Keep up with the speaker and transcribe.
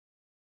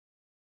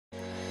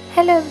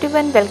Hello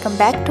everyone, welcome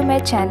back to my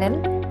channel.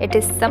 It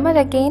is summer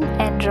again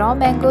and raw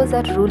mangoes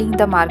are ruling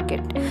the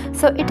market.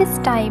 So it is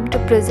time to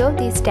preserve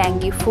this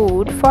tangy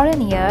food for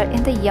an year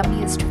in the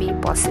yummiest way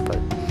possible.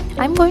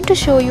 I'm going to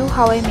show you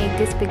how I make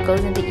these pickles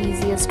in the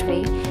easiest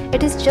way.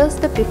 It is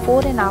just the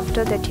before and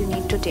after that you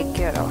need to take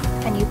care of,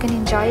 and you can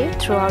enjoy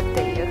it throughout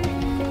the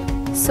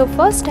year. So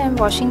first I am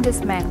washing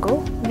this mango.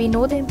 We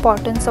know the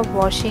importance of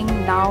washing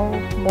now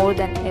more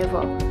than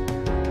ever.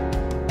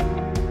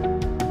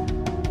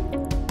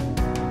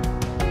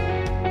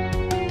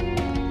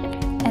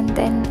 And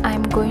then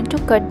I'm going to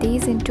cut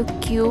these into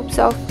cubes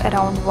of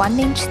around 1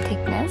 inch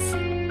thickness.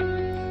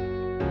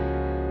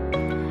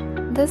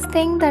 This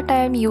thing that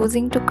I am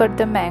using to cut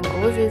the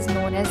mangoes is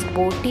known as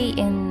boti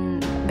in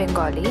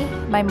Bengali.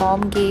 My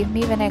mom gave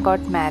me when I got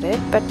married,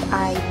 but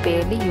I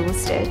barely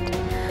used it,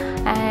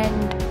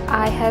 and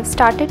I have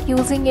started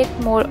using it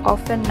more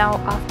often now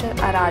after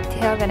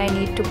Aradhya when I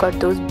need to cut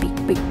those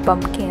big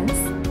pumpkins.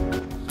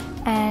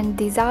 And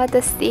these are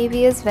the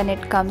saviors when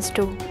it comes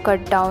to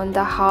cut down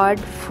the hard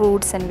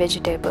fruits and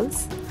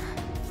vegetables.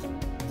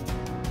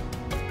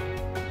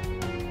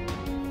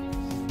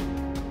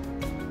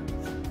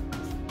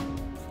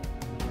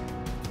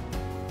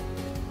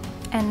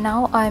 And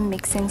now I am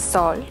mixing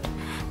salt.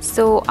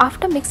 So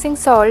after mixing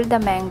salt, the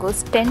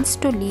mangoes tends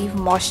to leave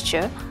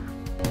moisture,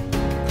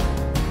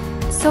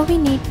 so we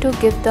need to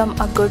give them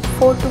a good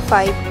 4 to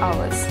 5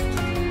 hours.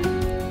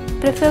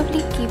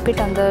 Preferably keep it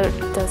under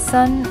the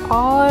sun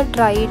or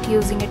dry it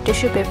using a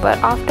tissue paper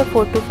after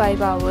 4 to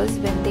 5 hours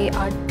when they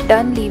are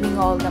done leaving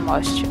all the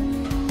moisture.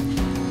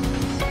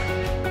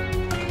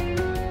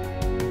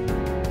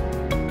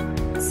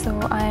 So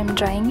I am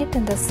drying it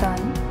in the sun.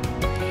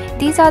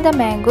 These are the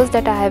mangoes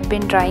that I have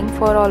been drying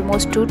for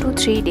almost 2 to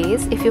 3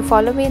 days. If you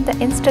follow me in the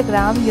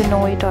Instagram, you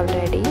know it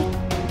already.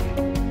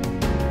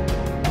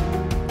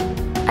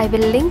 I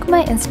will link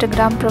my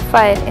Instagram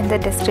profile in the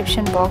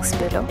description box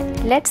below.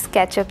 Let's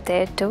catch up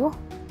there too.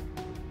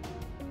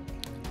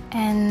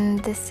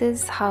 And this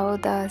is how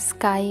the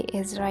sky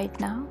is right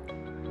now.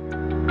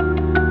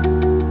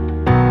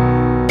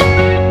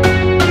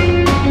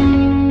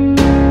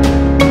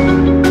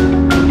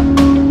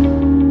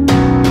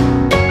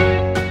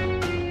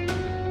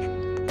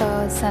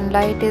 The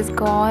sunlight is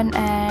gone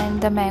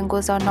and the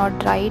mangoes are not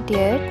dried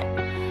yet,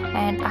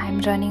 and I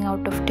am running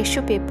out of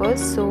tissue paper,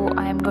 so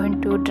I am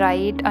going to dry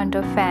it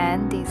under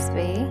fan this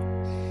way.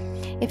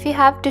 If you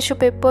have tissue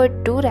paper,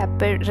 do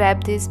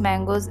wrap these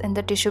mangoes in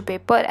the tissue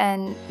paper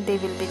and they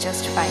will be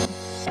just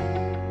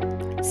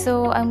fine.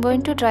 So I'm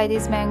going to dry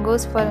these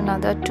mangoes for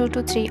another 2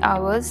 to 3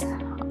 hours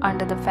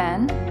under the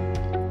fan.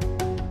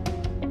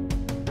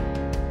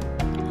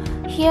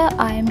 Here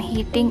I am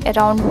heating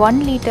around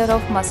 1 liter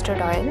of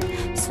mustard oil.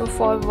 So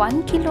for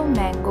 1 kilo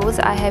mangoes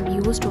I have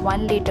used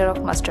 1 liter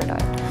of mustard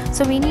oil.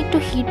 So we need to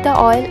heat the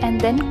oil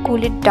and then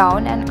cool it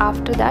down, and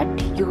after that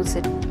use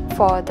it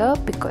for the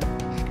pickle.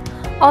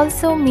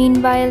 Also,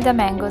 meanwhile the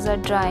mangoes are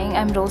drying,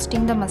 I'm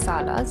roasting the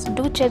masalas.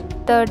 Do check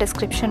the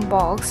description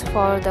box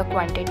for the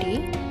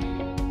quantity.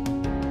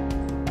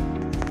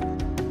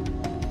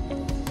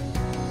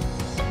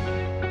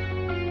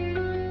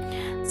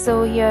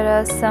 So here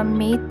are some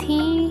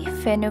methi,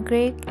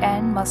 fenugreek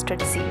and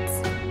mustard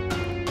seeds.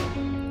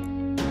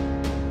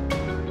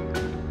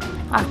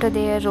 After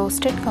they are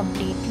roasted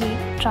completely,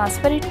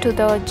 transfer it to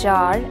the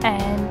jar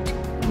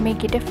and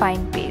make it a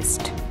fine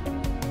paste.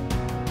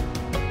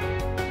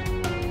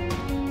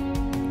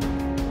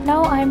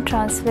 Now I am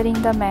transferring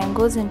the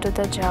mangoes into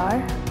the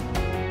jar.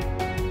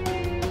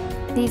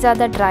 These are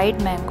the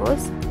dried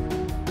mangoes.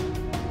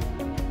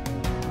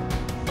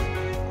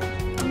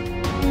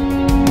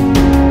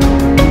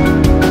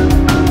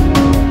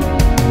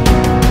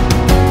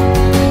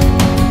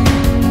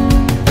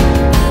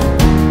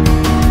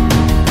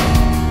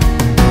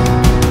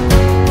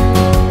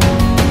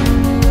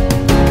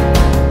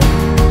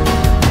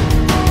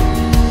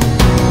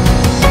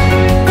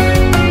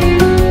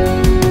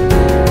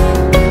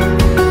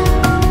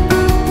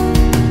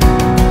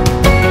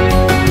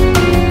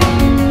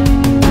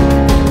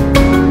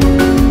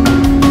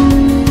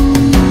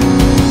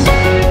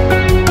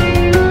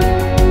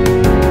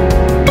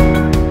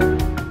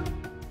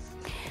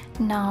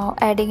 Now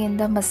adding in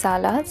the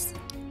masalas.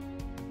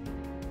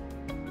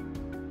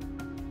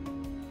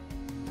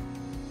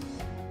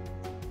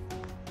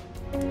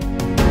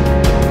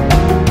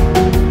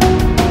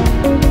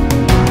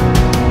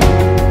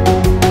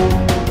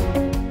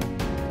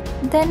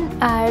 Then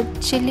add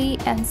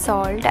chilli and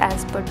salt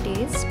as per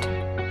taste.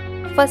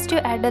 First you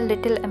add a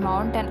little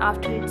amount, and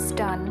after it's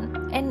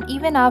done, and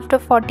even after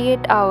 48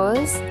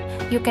 hours,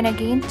 you can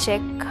again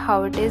check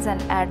how it is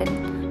and add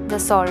in the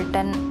salt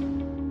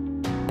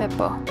and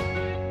pepper.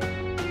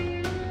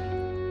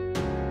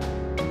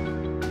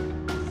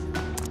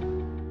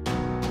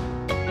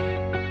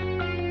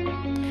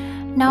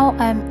 Now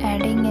I am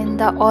adding in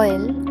the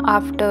oil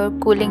after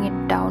cooling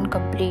it down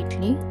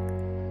completely.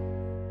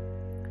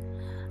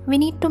 We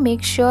need to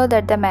make sure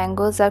that the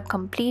mangoes are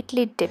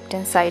completely dipped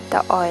inside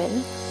the oil,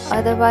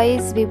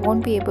 otherwise we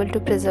won't be able to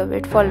preserve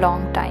it for a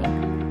long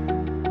time.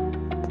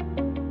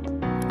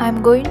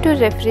 I'm going to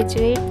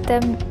refrigerate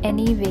them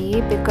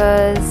anyway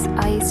because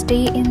I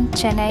stay in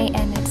Chennai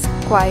and it's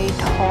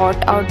quite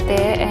hot out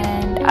there,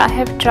 and I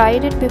have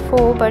tried it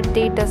before but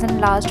it doesn't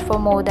last for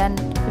more than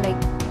like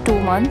 2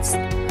 months.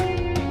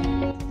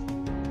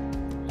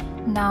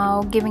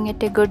 Now giving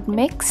it a good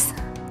mix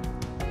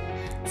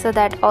so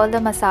that all the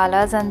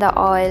masalas and the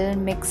oil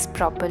mix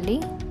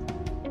properly,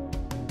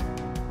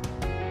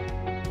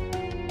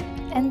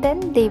 and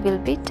then they will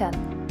be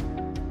done.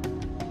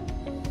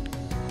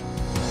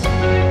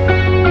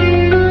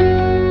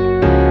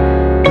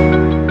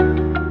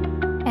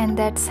 And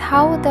that's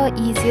how the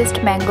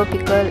easiest mango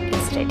pickle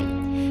is ready.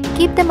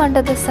 Keep them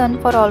under the sun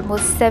for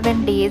almost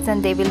 7 days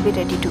and they will be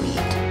ready to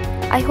eat.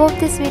 I hope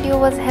this video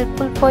was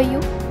helpful for you.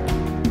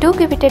 Do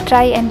give it a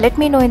try and let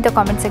me know in the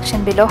comment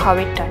section below how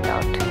it turned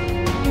out.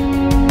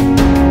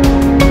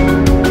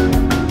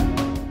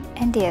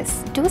 And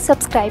yes, do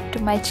subscribe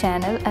to my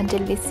channel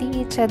until we see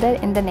each other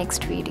in the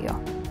next video.